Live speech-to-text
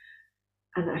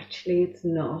And actually, it's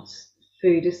not.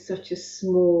 Food is such a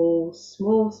small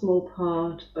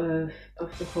part of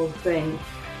the whole thing.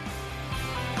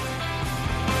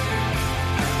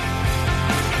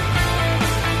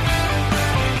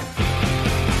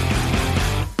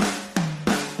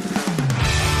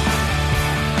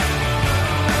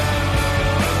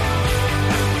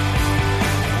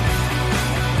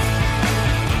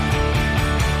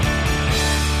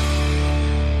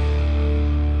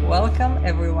 Welcome,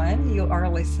 everyone. You are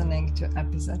listening to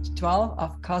episode 12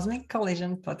 of Cosmic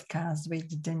Collision podcast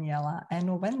with Daniela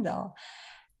and Wendell.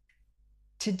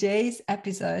 Today's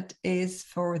episode is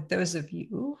for those of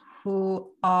you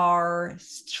who are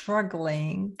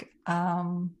struggling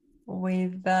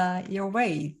with your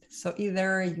weight. So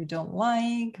either you don't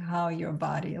like how your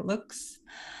body looks,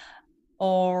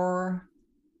 or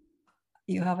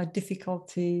you have a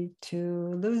difficulty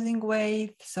to losing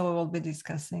weight. So we will be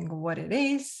discussing what it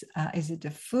is. Is it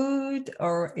the food,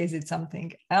 or is it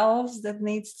something else that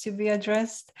needs to be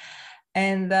addressed?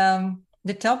 And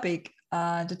the topic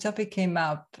came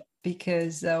up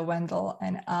because Wendell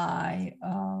and I,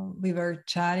 we were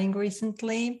chatting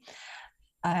recently,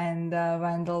 and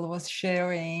Wendell was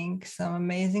sharing some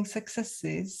amazing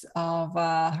successes of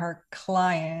her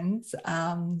clients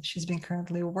she's been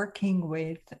currently working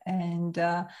with, and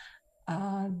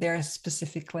they're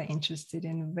specifically interested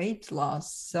in weight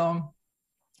loss. So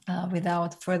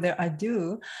without further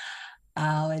ado,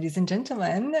 ladies and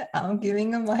gentlemen, I'm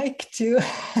giving a mic to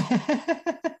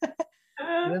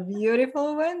the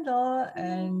beautiful Wendell,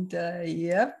 and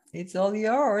yep, it's all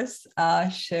yours.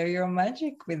 Share your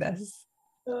magic with us.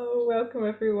 Oh, welcome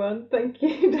everyone. Thank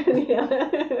you,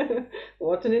 Danielle.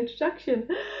 What an introduction.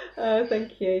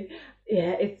 Thank you.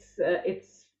 Yeah, it's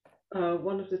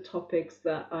one of the topics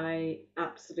that I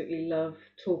absolutely love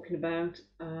talking about,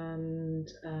 and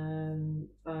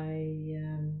I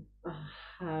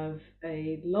have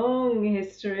a long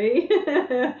history,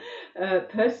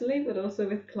 personally, but also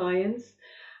with clients.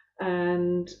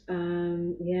 And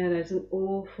yeah, there's an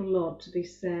awful lot to be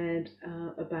said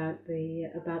about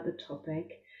the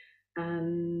topic,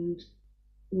 and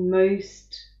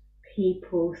most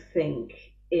people think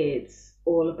it's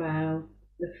all about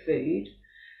the food,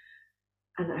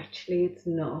 and actually, it's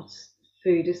not.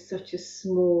 Food is such a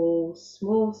small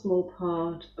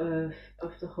part of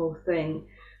the whole thing,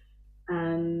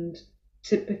 and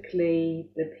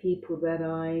typically the people that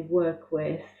I work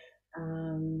with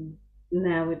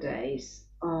nowadays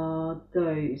are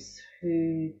those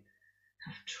who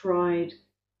have tried.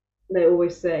 They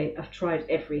always say, I've tried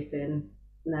everything.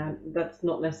 Now, that's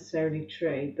not necessarily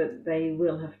true, but they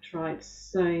will have tried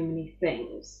so many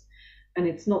things. And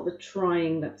it's not the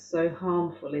trying that's so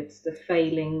harmful, it's the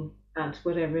failing at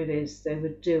whatever it is they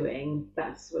were doing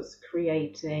that's what's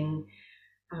creating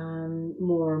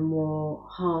more and more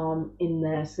harm in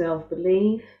their self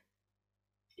belief,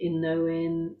 in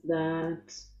knowing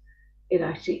that it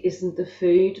actually isn't the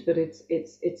food, but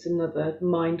it's another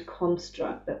mind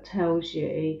construct that tells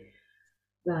you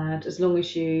that as long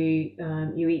as you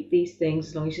eat these things,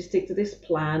 as long as you stick to this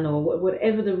plan or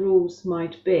whatever the rules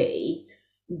might be,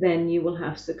 then you will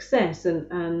have success.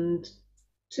 And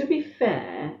to be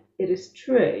fair, it is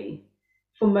true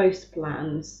for most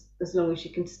plans, as long as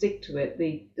you can stick to it.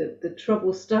 The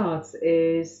trouble starts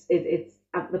is it's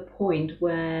at the point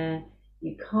where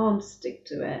you can't stick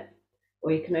to it,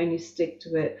 or you can only stick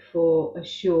to it for a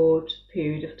short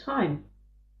period of time.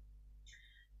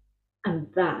 And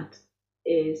that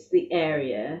is the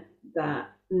area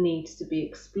that needs to be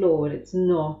explored. It's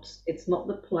not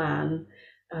the plan.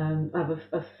 I have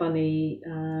a funny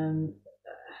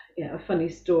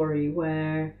story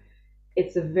where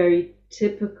it's a very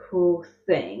typical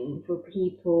thing for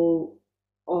people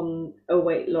on a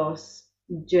weight loss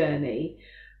journey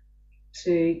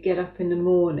to get up in the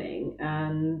morning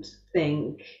and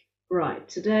think, right,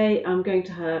 today I'm going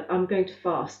to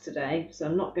fast today, so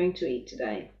I'm not going to eat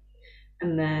today.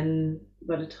 And then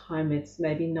by the time it's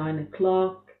maybe 9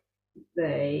 o'clock,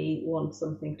 they want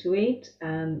something to eat,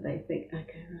 and they think,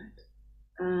 okay,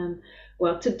 right.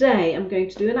 Well, today I'm going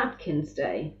to do an Atkins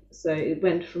day. So it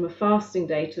went from a fasting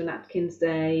day to an Atkins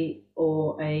day,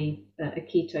 or a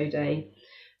keto day.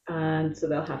 And so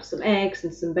they'll have some eggs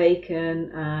and some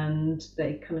bacon, and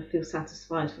they kind of feel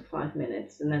satisfied for 5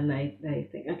 minutes. And then they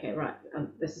think, okay, right,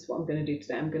 this is what I'm going to do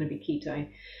today. I'm going to be keto.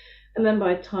 And then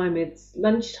by the time it's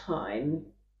lunchtime,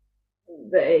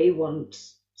 they want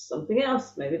something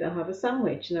else. Maybe they'll have a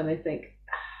sandwich, and then they think,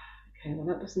 okay, well,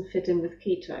 that doesn't fit in with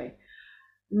keto.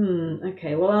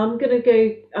 Okay, well, I'm going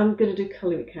to do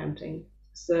calorie counting.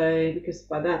 So, because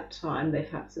by that time they've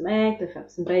had some egg, they've had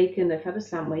some bacon, they've had a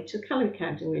sandwich, so calorie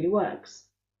counting really works.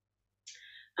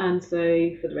 And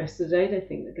so for the rest of the day, they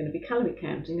think they're going to be calorie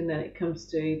counting, and then it comes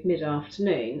to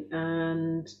mid-afternoon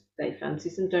and they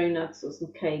fancy some donuts or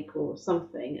some cake or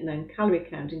something, and then calorie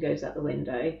counting goes out the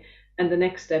window. And the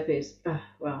next step is, oh,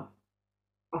 well,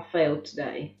 I failed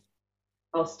today.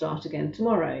 I'll start again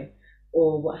tomorrow.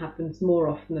 Or what happens more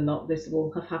often than not, this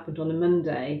will have happened on a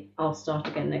Monday, I'll start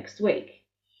again next week.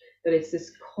 But it's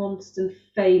this constant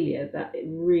failure that it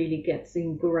really gets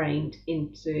ingrained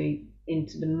into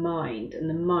the mind, and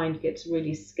the mind gets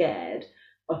really scared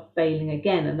of failing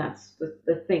again, and that's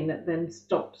the thing that then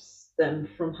stops them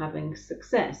from having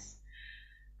success.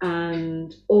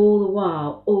 And all the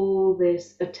while, all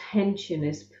this attention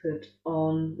is put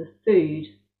on the food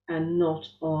and not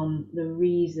on the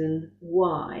reason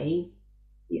why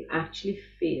you actually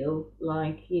feel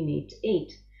like you need to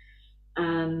eat.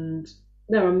 And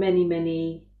there are many,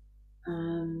 many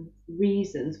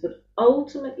reasons, but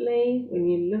ultimately, when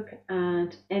you look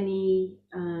at any,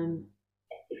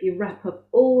 if you wrap up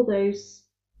all those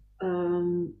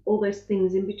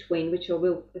things in between, which I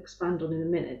will expand on in a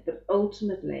minute, but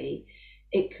ultimately,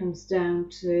 it comes down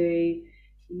to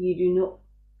you do not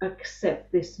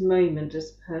accept this moment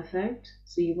as perfect,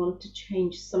 so you want to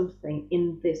change something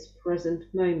in this present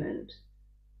moment.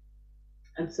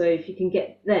 And so if you can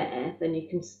get there, then you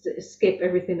can skip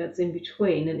everything that's in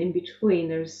between. And in between,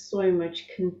 there's so much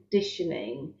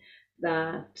conditioning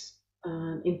that,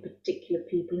 in particular,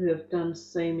 people who have done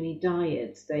so many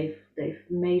diets, they've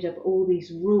made up all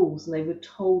these rules, and they were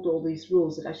told all these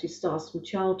rules. It actually starts from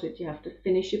childhood. You have to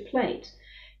finish your plate.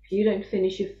 If you don't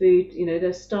finish your food,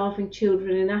 there's starving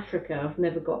children in Africa. I've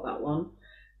never got that one.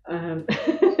 I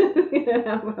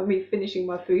mean, finishing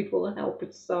my food will help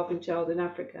a starving child in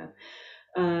Africa.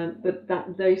 But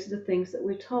those are the things that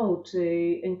we're told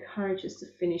to encourage us to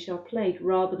finish our plate,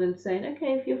 rather than saying,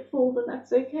 okay, if you're full, then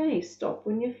that's okay, stop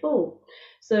when you're full.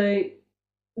 So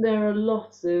there are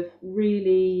lots of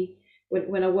really,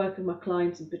 when I work with my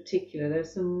clients in particular,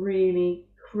 there's some really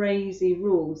crazy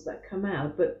rules that come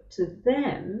out, but to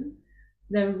them,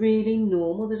 they're really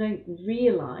normal. They don't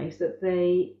realize that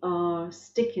they are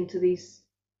sticking to these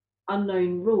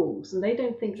unknown rules, and they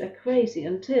don't think they're crazy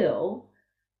until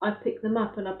I pick them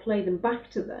up and I play them back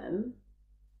to them,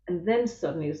 and then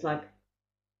suddenly it's like,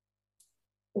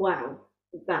 wow,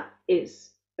 that is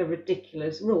a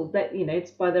ridiculous rule. That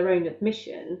it's by their own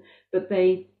admission, but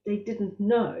they didn't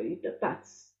know that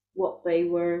that's what they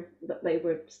were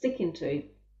sticking to.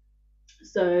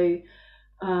 So,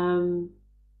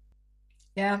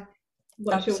 yeah,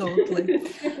 absolutely.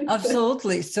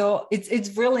 Absolutely. So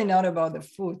it's really not about the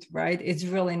food, right? It's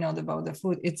really not about the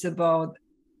food. It's about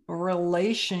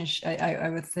relationship. I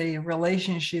would say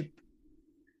relationship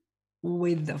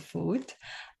with the food,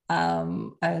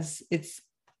 as it's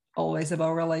always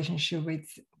about relationship with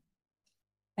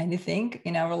anything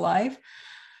in our life,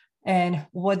 and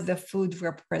what the food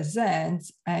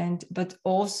represents, but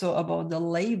also about the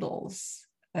labels.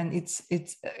 And it's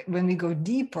when we go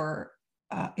deeper,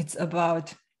 it's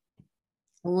about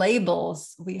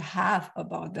labels we have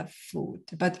about the food,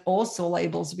 but also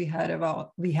labels we have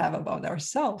about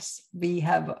ourselves, we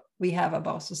have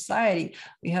about society,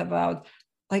 we have about,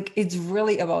 like, it's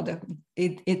really about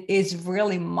it is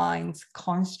really mind's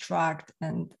construct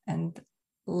and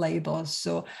labels.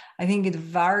 So I think it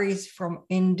varies from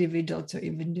individual to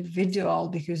individual,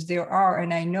 because there are,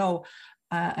 and I know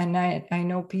I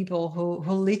know people who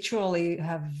literally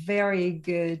have very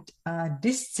good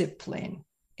discipline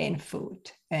in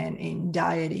food and in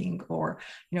dieting, or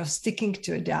sticking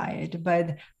to a diet,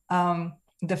 but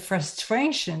the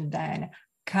frustration then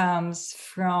comes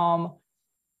from,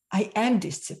 I am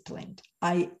disciplined,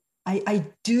 I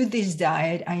do this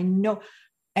diet, I know,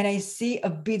 and I see a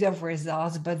bit of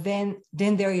results, but then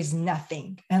there is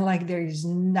nothing, and like there is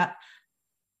not,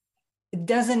 it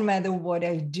doesn't matter what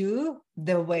I do,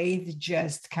 the weight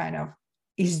just kind of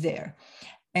is there.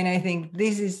 And I think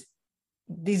this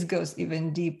goes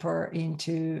even deeper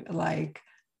into like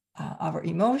our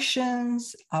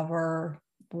emotions, our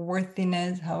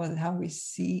worthiness, how we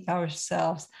see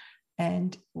ourselves,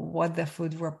 and what the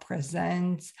food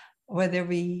represents, whether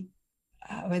we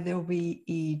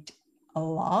eat a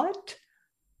lot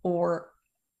or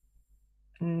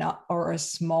not, or a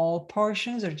small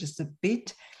portions or just a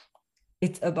bit.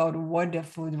 It's about what the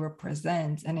food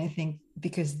represents. And I think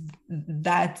because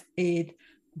that it,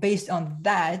 based on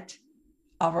that,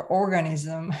 our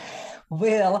organism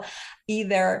will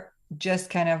either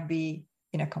just kind of be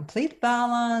in a complete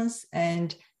balance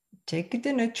and take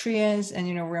the nutrients and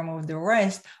remove the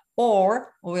rest,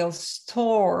 or will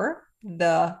store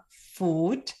the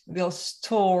food, will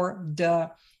store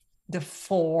the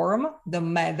form, the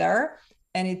matter,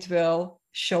 and it will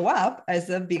show up as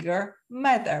a bigger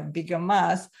matter, bigger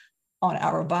mass on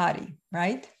our body,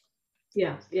 right?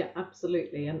 Yeah, yeah,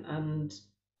 absolutely. And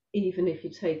even if you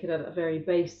take it at a very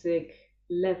basic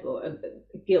level,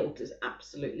 guilt is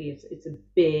absolutely, it's a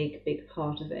big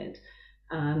part of it.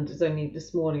 And it's only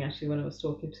this morning actually when I was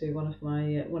talking to one of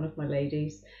my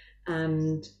ladies,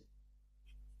 and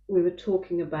we were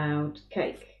talking about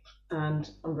cake, and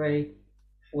I'm very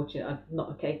fortunate. I'm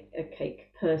not a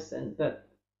cake person, but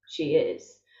she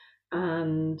is,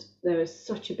 and there is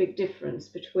such a big difference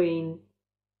between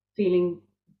feeling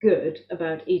good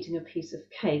about eating a piece of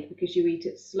cake because you eat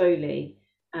it slowly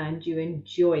and you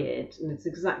enjoy it, and it's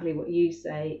exactly what you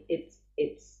say.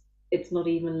 It's not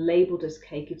even labeled as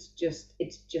cake. It's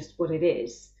just what it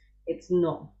is. It's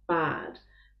not bad.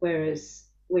 Whereas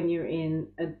when you're in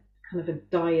a kind of a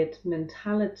diet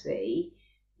mentality,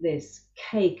 this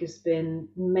cake has been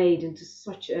made into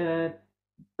such a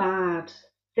bad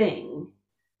thing,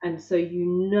 and so you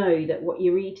know that what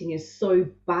you're eating is so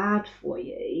bad for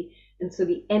you, and so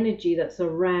the energy that's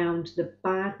around the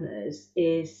badness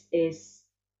is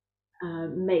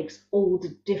makes all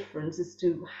the difference as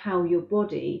to how your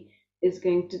body is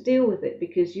going to deal with it,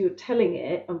 because you're telling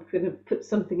it, I'm going to put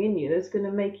something in you that's going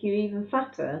to make you even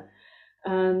fatter.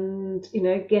 And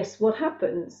guess what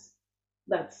happens?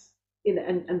 That's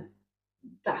and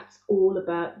that's all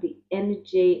about the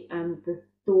energy and the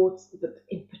thoughts, but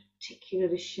in particular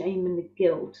the shame and the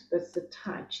guilt that's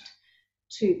attached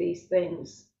to these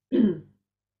things.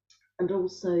 And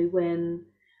also when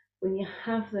you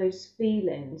have those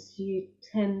feelings, you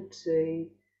tend to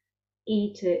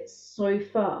eat it so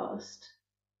fast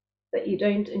that you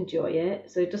don't enjoy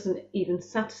it, so it doesn't even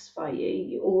satisfy you.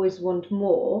 You always want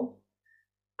more,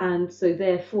 and so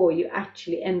therefore you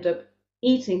actually end up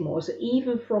eating more. So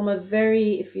even from a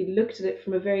very, if you looked at it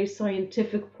from a very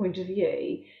scientific point of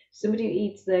view, somebody who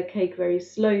eats their cake very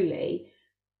slowly,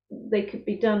 they could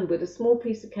be done with a small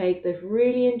piece of cake, they've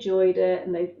really enjoyed it,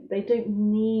 and they don't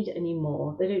need any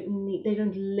more. They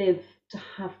don't live to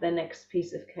have their next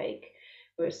piece of cake.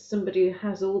 Whereas somebody who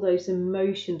has all those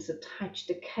emotions attached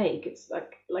to cake, it's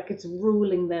like it's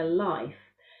ruling their life.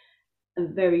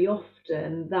 And very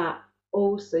often that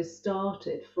also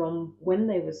started from when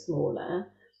they were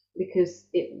smaller, because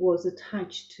it was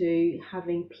attached to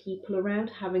having people around,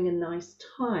 having a nice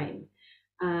time.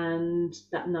 And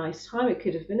that nice time, it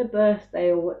could have been a birthday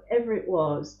or whatever it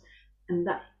was, and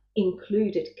that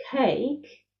included cake.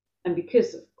 And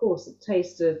because of course the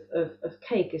taste of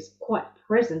cake is quite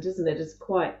present, isn't it? It's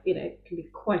quite, it can be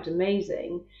quite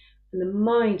amazing. And the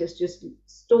mind has just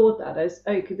stored that as,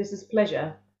 okay, this is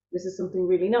pleasure, this is something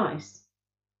really nice,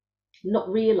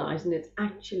 not realizing it's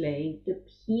actually the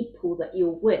people that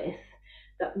you're with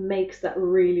that makes that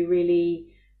really,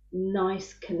 really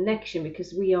nice connection,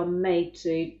 because we are made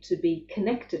to be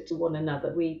connected to one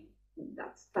another.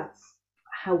 That's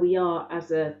how we are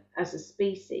as a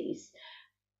species.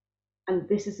 And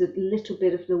this is a little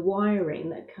bit of the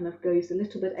wiring that kind of goes a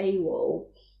little bit AWOL,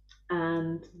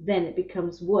 and then it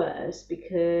becomes worse,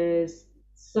 because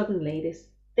suddenly this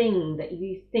thing that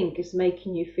you think is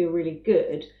making you feel really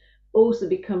good also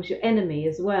becomes your enemy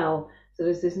as well. So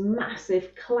there's this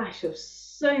massive clash of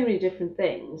so many different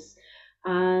things,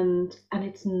 and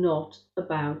it's not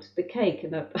about the cake.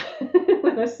 And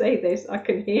when I say this, I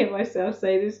can hear myself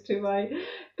say this to my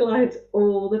clients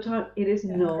all the time. It is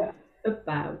not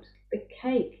about the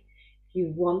cake. If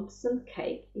you want some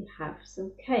cake, you have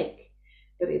some cake,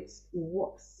 but it's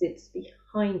what sits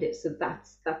behind it. So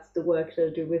that's the work that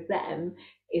I do with them,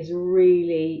 is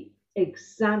really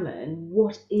examine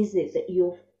what is it that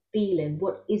you're feeling,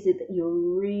 what is it that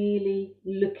you're really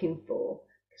looking for.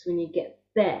 Because when you get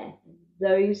there,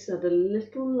 those are the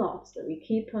little knots that we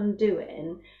keep on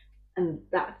doing, and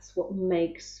that's what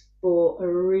makes for a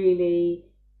really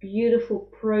beautiful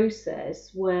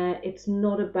process, where it's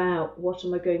not about what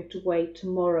am I going to weigh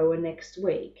tomorrow or next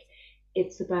week.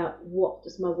 It's about what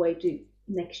does my weight do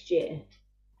next year,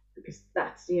 because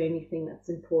that's the only thing that's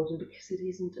important, because it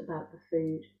isn't about the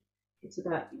food. It's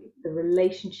about the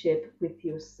relationship with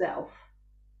yourself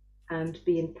and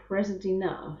being present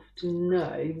enough to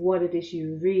know what it is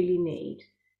you really need,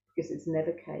 because it's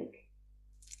never cake.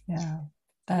 Yeah,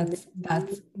 that's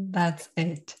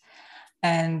it.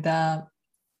 And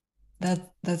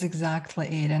that's exactly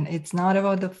it. And it's not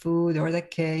about the food or the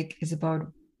cake. It's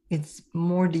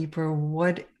more deeper.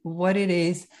 What it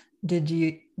is that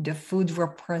the food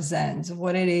represents,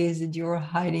 what it is that you're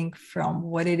hiding from,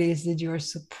 what it is that you're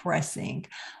suppressing,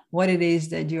 what it is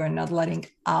that you're not letting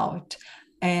out.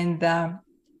 And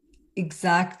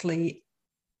exactly,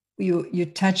 you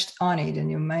touched on it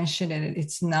and you mentioned it.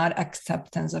 It's not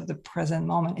acceptance of the present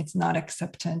moment. It's not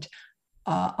acceptance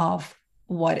of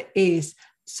what is.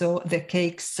 So the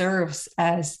cake serves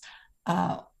as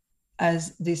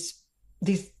this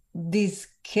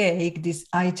cake, this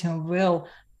item will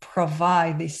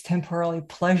provide this temporary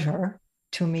pleasure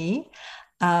to me,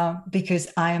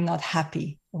 because I am not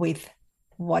happy with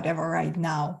whatever right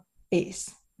now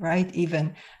is, right?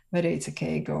 Even whether it's a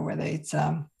cake or whether it's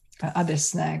other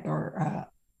snack or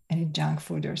any junk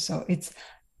food or so. It's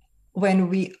when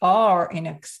we are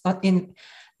in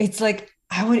it's like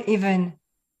I would even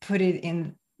put it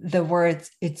in the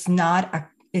words, it's not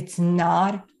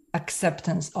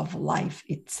acceptance of life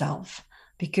itself,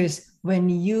 because when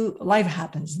life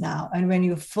happens now, and when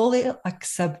you fully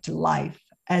accept life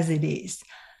as it is,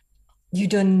 you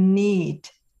don't need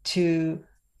to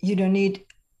you don't need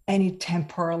any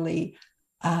temporarily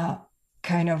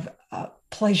kind of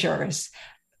pleasures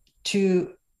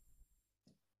to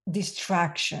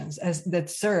distractions as that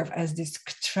serve as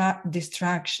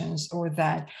distractions, or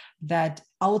that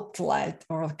outlet,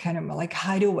 or kind of like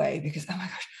hideaway, because oh my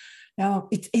gosh, now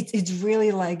it's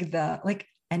really like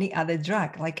any other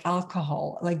drug, like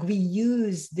alcohol. Like we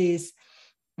use these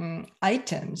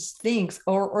items, things,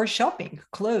 or shopping,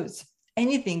 clothes,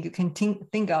 anything you can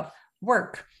think of,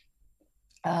 work.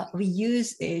 We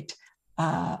use it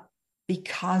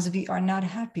because we are not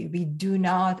happy. We do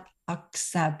not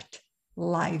accept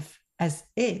life as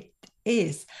it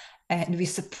is, and we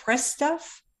suppress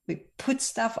stuff, we put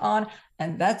stuff on,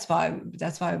 and that's why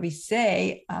we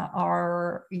say,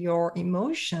 are your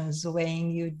emotions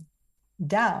weighing you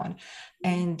down?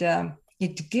 And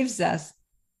it gives us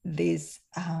this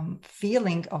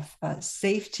feeling of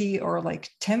safety, or like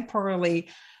temporarily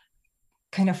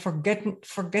kind of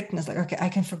forgetness, like, okay, I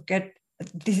can forget,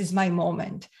 this is my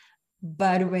moment.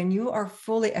 But when you are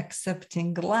fully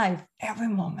accepting life, every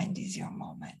moment is your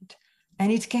moment.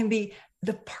 And it can be,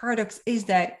 the paradox is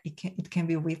that it can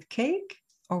be with cake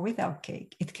or without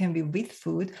cake. It can be with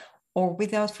food or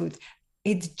without food.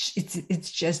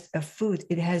 It's just a food.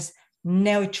 It has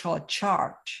neutral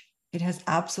charge. It has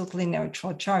absolutely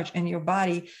neutral charge. And your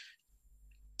body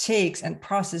takes and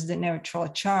processes the neutral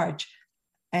charge.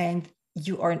 And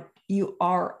you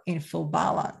are in full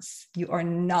balance. You are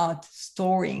not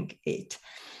storing it.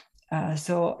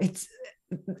 So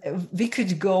we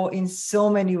could go in so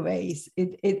many ways.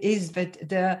 It is, but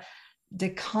the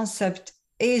concept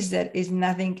is that is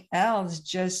nothing else,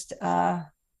 just an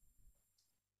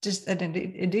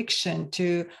addiction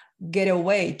to get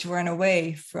away, to run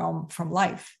away from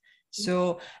life.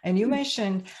 So, and you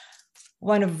mentioned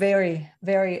one very,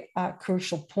 very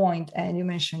crucial point, and you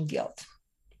mentioned guilt.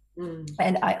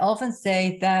 And I often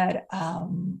say that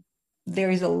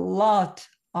there is a lot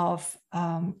of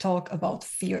talk about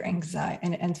fear, anxiety,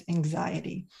 and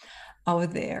anxiety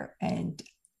out there,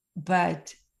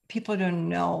 but people don't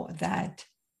know that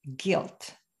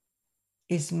guilt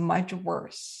is much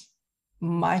worse,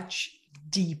 much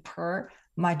deeper,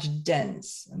 much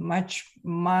dense, much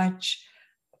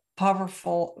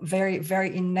powerful, very,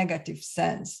 very in negative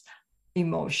sense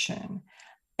emotion.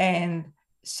 And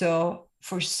so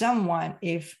for someone,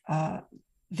 if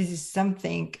this is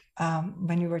something,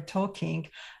 when you were talking,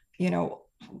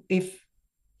 if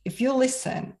you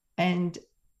listen, and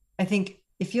I think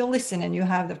if you listen and you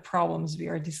have the problems we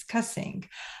are discussing,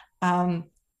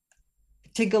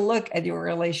 take a look at your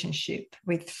relationship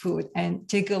with food, and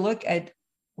take a look at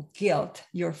guilt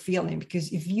you're feeling.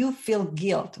 Because if you feel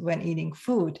guilt when eating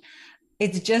food,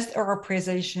 it's just a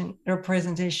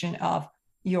representation of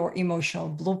your emotional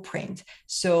blueprint.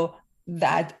 So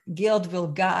that guilt will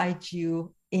guide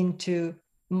you into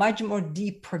much more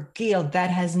deeper guilt that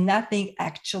has nothing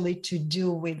actually to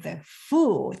do with the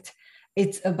food.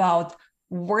 It's about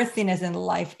worthiness in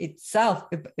life itself,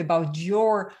 about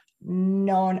your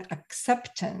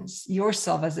non-acceptance,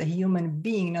 yourself as a human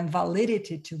being,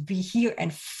 non-validity to be here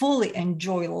and fully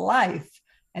enjoy life,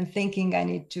 and thinking I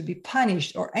need to be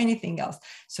punished or anything else.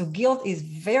 So guilt is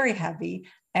very heavy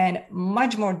and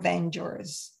much more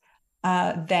dangerous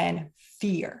than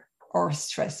fear or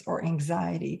stress or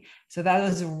anxiety. So that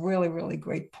was a really, really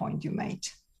great point you made.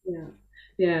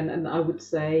 Yeah, and I would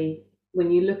say, when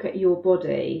you look at your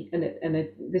body,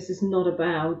 this is not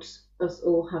about us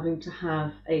all having to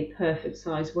have a perfect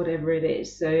size, whatever it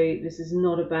is. So this is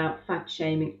not about fat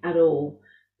shaming at all.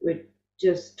 We're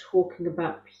just talking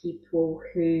about people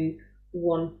who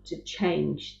want to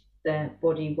change their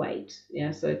body weight.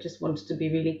 Yeah, so I just wanted to be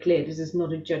really clear. This is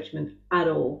not a judgment at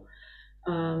all.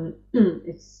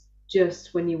 It's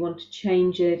just when you want to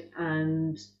change it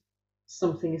and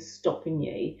something is stopping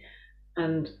you.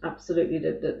 and absolutely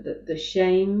the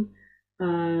shame.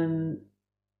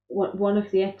 One of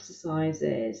the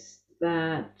exercises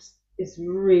that is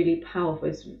really powerful,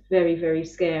 it's very, very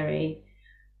scary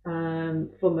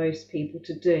for most people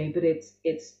to do, but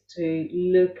it's to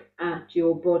look at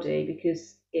your body,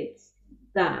 because it's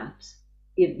that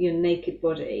your naked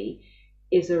body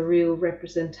is a real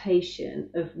representation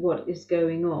of what is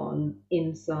going on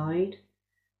inside.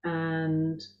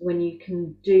 And when you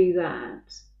can do that,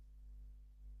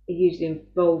 it usually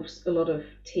involves a lot of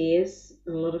tears,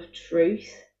 a lot of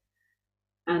truth,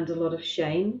 and a lot of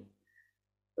shame.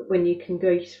 But when you can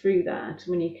go through that,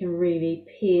 when you can really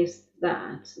pierce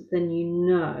that, then you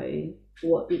know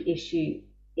what the issue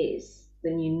is.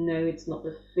 Then you know it's not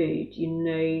the food, you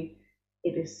know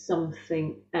it is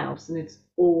something else, and it's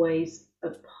always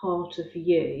a part of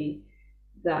you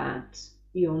that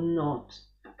you're not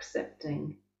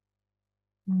accepting.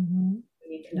 Mm-hmm.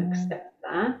 When you can Yeah. accept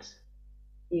that,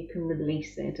 you can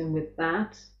release it, and with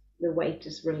that, the weight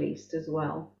is released as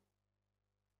well.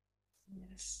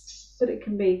 Yes. But it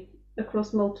can be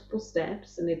across multiple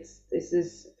steps, and this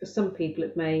is for some people,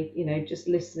 it may, just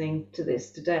listening to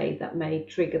this today, that may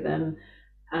trigger them,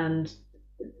 and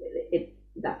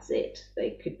that's it.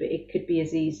 It could be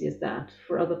as easy as that.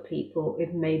 For other people,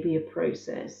 it may be a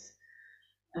process,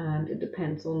 and it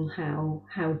depends on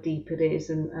how deep it is,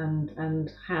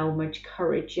 and how much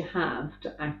courage you have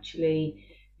to actually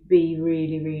be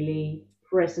really, really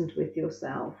present with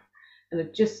yourself. And I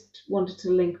just wanted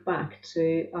to link back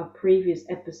to our previous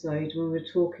episode when we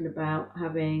were talking about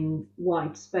having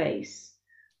white space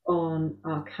on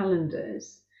our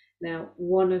calendars. Now,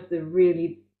 one of the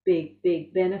really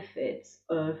big benefits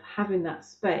of having that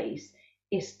space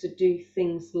is to do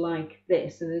things like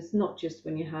this. And it's not just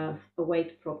when you have a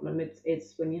weight problem,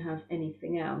 it's when you have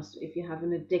anything else. If you have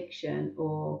an addiction,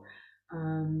 or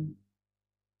um,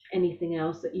 anything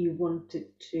else that you wanted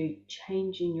to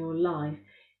change in your life,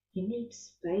 you need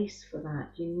space for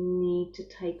that. You need to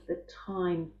take the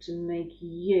time to make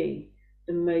you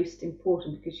the most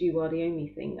important, because you are the only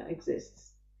thing that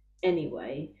exists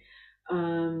anyway.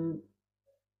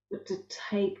 But to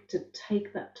take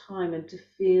that time, and to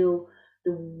feel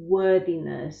the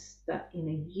worthiness that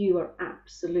you are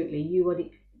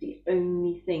the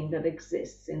only thing that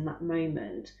exists in that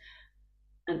moment.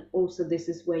 And also, this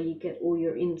is where you get all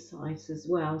your insights as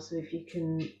well. So if you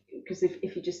can, because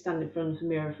if you just stand in front of a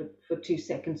mirror for 2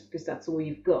 seconds because that's all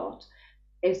you've got,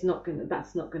 that's not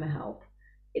gonna help.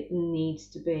 It needs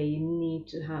to be, you need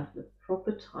to have the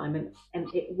proper time, and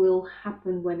it will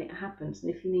happen when it happens.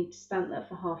 And if you need to stand there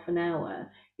for half an hour,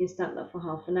 you stand there for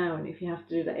half an hour. And if you have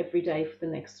to do that every day for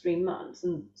the next 3 months,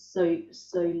 and so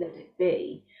let it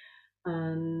be.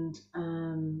 And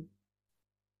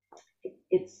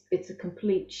it's a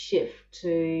complete shift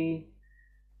to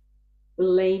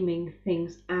blaming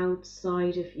things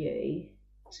outside of you,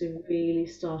 to really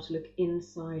start to look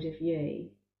inside of you,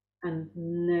 and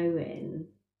knowing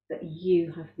that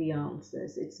you have the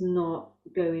answers. It's not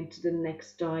going to the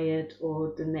next diet,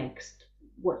 or the next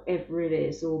whatever it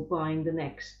is, or buying the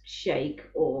next shake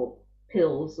or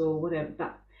pills or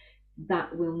whatever.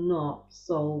 That will not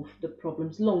solve the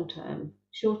problems long term.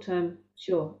 Short term,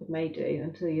 sure, it may do,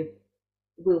 until your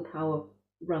willpower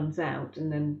runs out,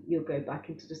 and then you'll go back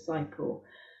into the cycle.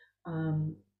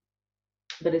 Um,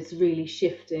 but it's really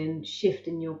shifting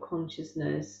your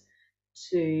consciousness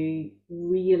to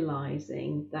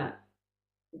realizing that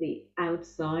the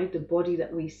outside, the body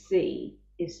that we see,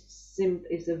 is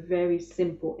a very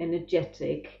simple,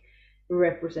 energetic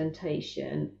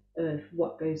representation of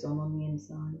what goes on the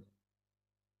inside.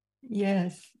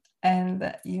 Yes.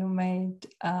 And you made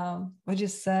what you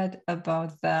said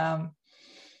about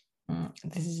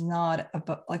this is not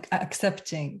about like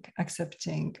accepting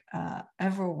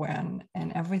everyone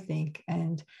and everything.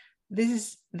 And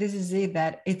this is it,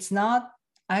 that it's not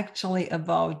actually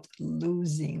about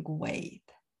losing weight.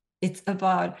 It's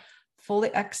about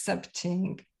fully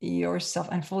accepting yourself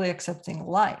and fully accepting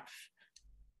life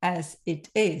as it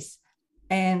is.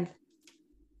 And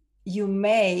you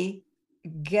may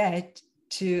get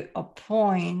to a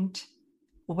point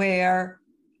where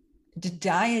the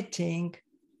dieting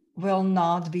will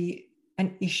not be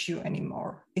an issue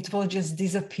anymore. It will just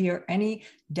disappear. Any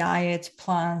diet,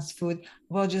 plans, food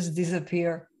will just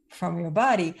disappear from your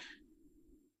body.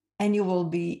 And you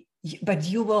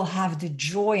will have the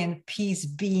joy and peace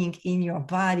being in your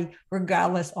body,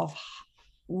 regardless of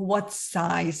what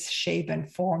size, shape,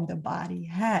 and form the body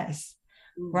has,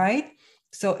 right?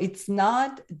 So it's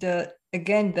not the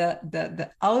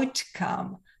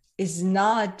outcome is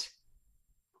not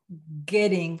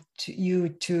getting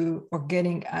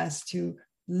us to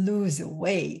lose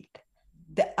weight.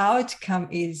 the outcome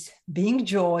is being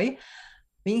joy,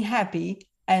 being happy,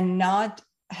 and not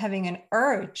having an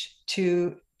urge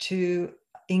to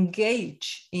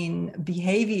engage in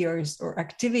behaviors or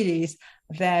activities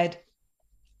that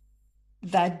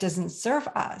doesn't serve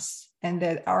us and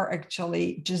that are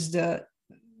actually just the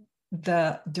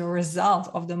result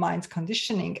of the mind's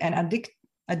conditioning and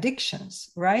addictions,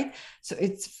 right? So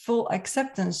it's full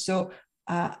acceptance. So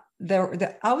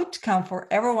the outcome for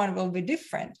everyone will be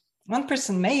different. One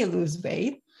person may lose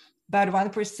weight, but one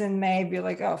person may be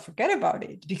like, oh, forget about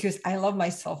it because I love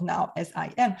myself now as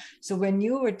I am. So when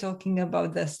you were talking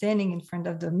about the standing in front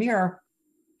of the mirror,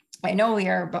 I know we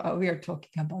are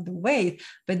talking about the weight,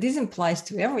 but this implies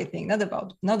to everything,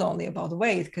 not only about the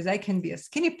weight, because I can be a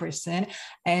skinny person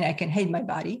and I can hate my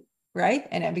body, right?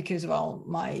 And because, well,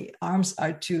 my arms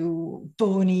are too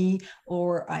bony,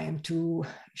 or I am too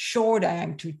short, I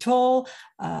am too tall,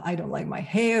 I don't like my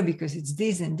hair because it's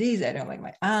this and this, I don't like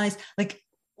my eyes, like,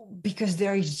 because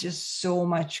there is just so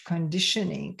much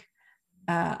conditioning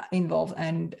involved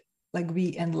and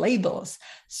labels.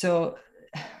 So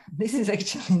this is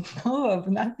actually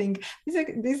nothing.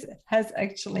 This has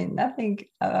actually nothing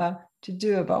to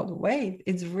do about weight.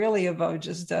 It's really about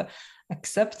just the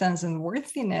acceptance and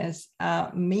worthiness.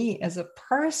 Me as a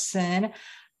person,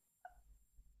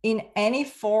 in any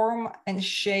form and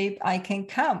shape I can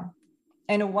come.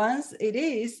 And once it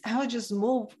is, I'll just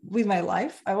move with my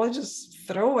life. I will just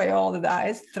throw away all the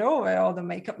dyes, throw away all the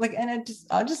makeup,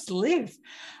 I'll just live.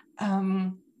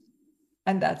 And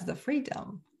that's the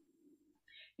freedom.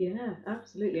 Yeah,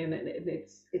 absolutely. And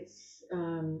it's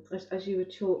as you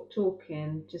were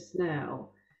talking just now,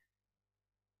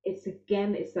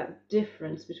 it's that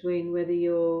difference between whether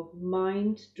you're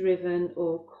mind driven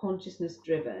or consciousness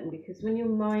driven. Because when you're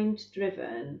mind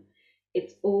driven,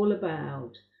 it's all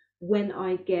about when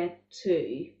I get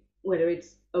to, whether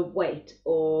it's a weight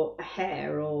or a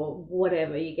hair or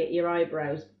whatever, you get your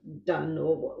eyebrows done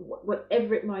or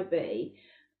whatever it might be,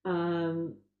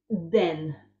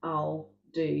 then I'll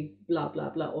do blah blah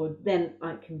blah, or then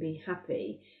I can be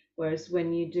happy. Whereas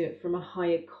when you do it from a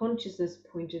higher consciousness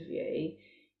point of view,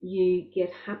 you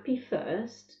get happy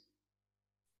first,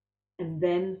 and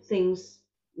then things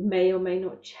may or may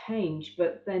not change,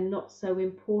 but they're not so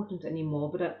important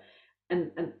anymore.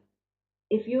 And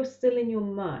if you're still in your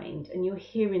mind and you're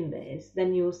hearing this,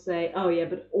 then you'll say, oh yeah,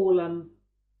 but all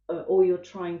you're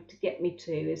trying to get me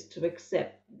to is to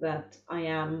accept that I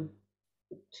am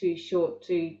too short,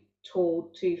 too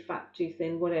tall, too fat, too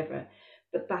thin, whatever.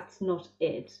 But that's not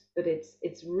it. But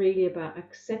it's really about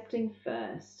accepting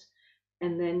first,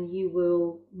 and then you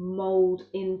will mold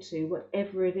into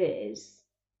whatever it is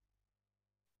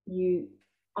you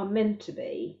are meant to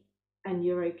be, and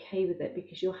you're okay with it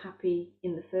because you're happy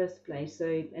in the first place.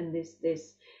 So, and this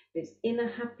inner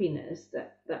happiness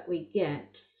that we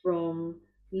get from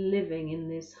living in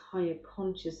this higher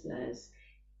consciousness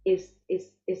is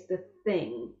the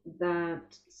thing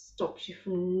that stops you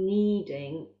from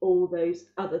needing all those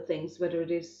other things, whether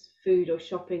it is food or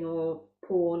shopping or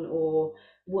porn or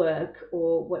work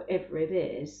or whatever it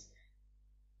is.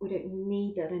 We don't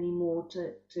need that anymore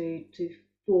to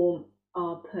form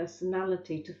our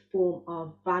personality, to form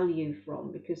our value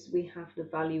from, because we have the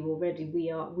value already. We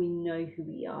know who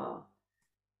we are.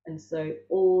 And so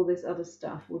all this other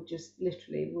stuff will just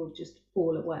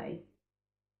fall away.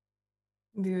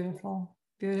 Beautiful,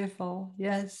 beautiful.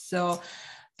 Yes. So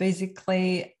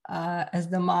basically, as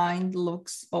the mind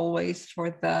looks always for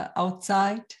the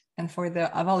outside and for the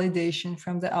validation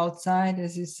from the outside,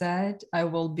 as you said, I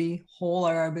will be whole,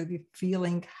 or I will be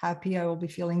feeling happy, I will be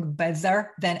feeling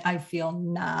better than I feel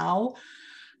now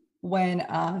when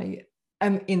I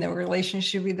am in a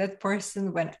relationship with that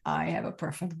person, when I have a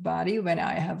perfect body, when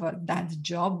I have that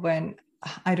job, when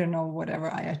I don't know, whatever,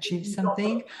 I achieve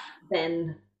something.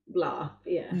 Then blah,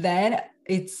 yeah. Then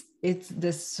it's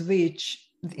the switch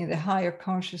in the higher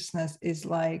consciousness is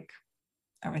like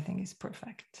everything is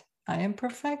perfect. I am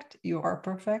perfect, you are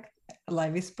perfect,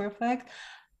 life is perfect,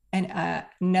 and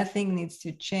nothing needs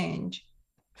to change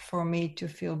for me to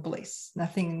feel bliss.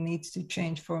 Nothing needs to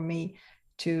change for me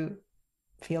to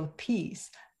feel peace.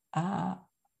 And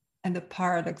the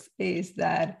paradox is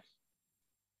that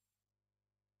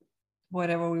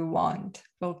whatever we want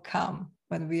will come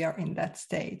when we are in that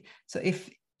state. So if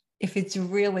it's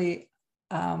really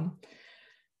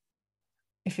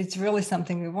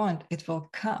something we want, it will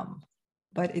come,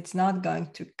 but it's not going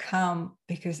to come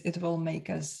because it will make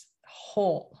us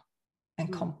whole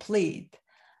and complete.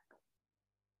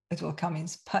 It will come in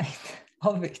spite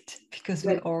of it because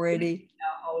we already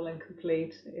are whole and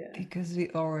complete. Yeah. Because we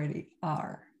already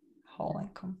are whole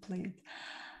and complete.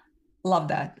 Love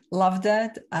that. Love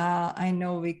that. I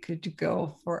know we could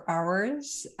go for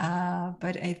hours,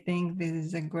 but I think this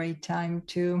is a great time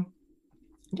to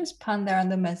just ponder on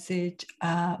the message.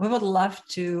 We would love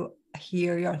to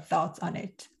hear your thoughts on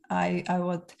it. I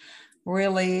would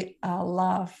really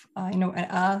love, and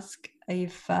ask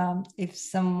if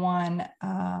someone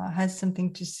has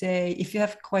something to say. If you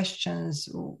have questions,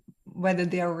 whether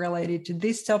they are related to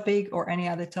this topic or any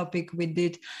other topic we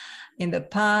discussed in the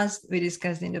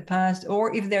past,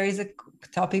 or if there is a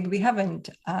topic we haven't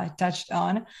touched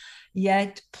on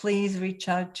yet, please reach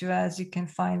out to us. You can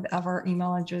find our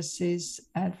email addresses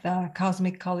at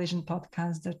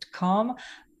cosmiccollisionpodcast.com.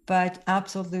 But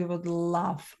absolutely would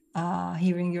love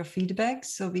hearing your feedback,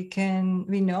 so we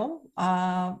know.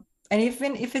 And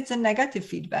even if it's a negative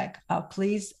feedback,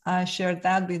 please share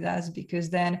that with us, because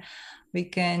then we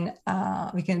can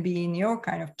be in your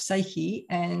kind of psyche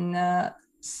and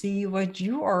see what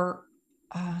you are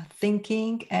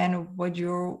thinking and what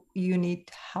you need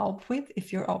help with,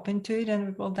 if you're open to it, and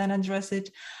we will then address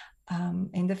it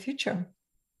in the future.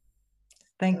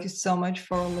 Thank you so much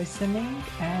for listening,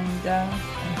 and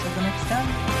until the next time,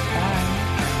 bye.